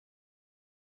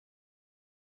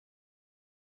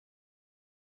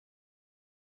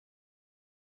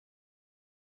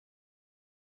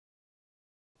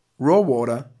Raw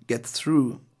water gets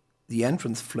through the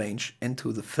entrance flange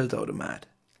into the filterautomat,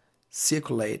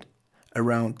 circulate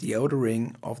around the outer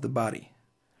ring of the body.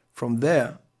 From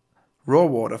there, raw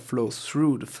water flows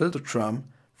through the filter drum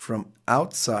from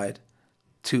outside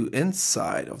to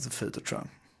inside of the filter drum.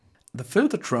 The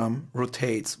filter drum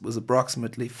rotates with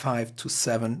approximately 5 to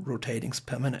 7 rotatings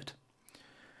per minute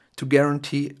to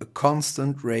guarantee a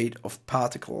constant rate of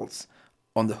particles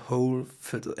on the whole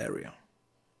filter area.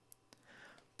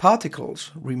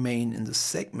 Particles remain in the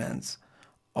segments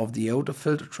of the outer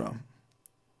filter drum.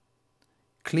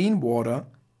 Clean water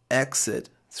exits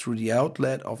through the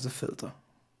outlet of the filter.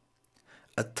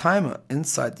 A timer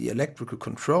inside the electrical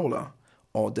controller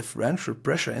or differential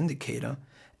pressure indicator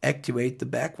activates the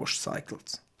backwash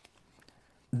cycles.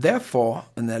 Therefore,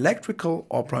 an electrical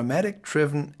or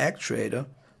pneumatic-driven actuator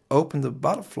opens the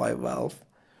butterfly valve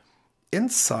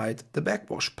inside the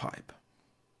backwash pipe.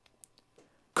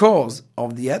 Because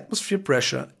of the atmosphere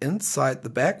pressure inside the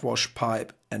backwash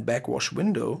pipe and backwash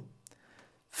window,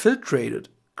 filtrated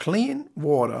clean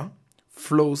water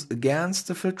flows against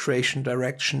the filtration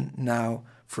direction now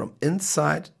from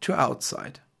inside to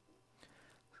outside.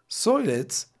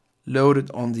 Solids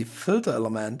loaded on the filter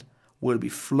element will be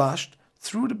flushed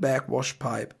through the backwash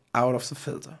pipe out of the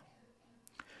filter.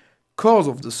 Because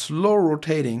of the slow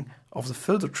rotating of the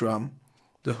filter drum,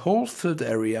 the whole filter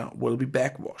area will be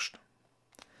backwashed.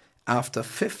 After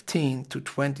 15 to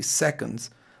 20 seconds,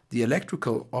 the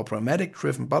electrical or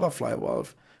pneumatic-driven butterfly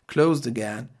valve closed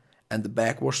again and the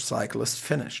backwash cycle is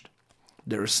finished.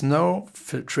 There is no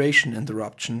filtration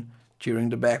interruption during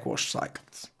the backwash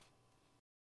cycles.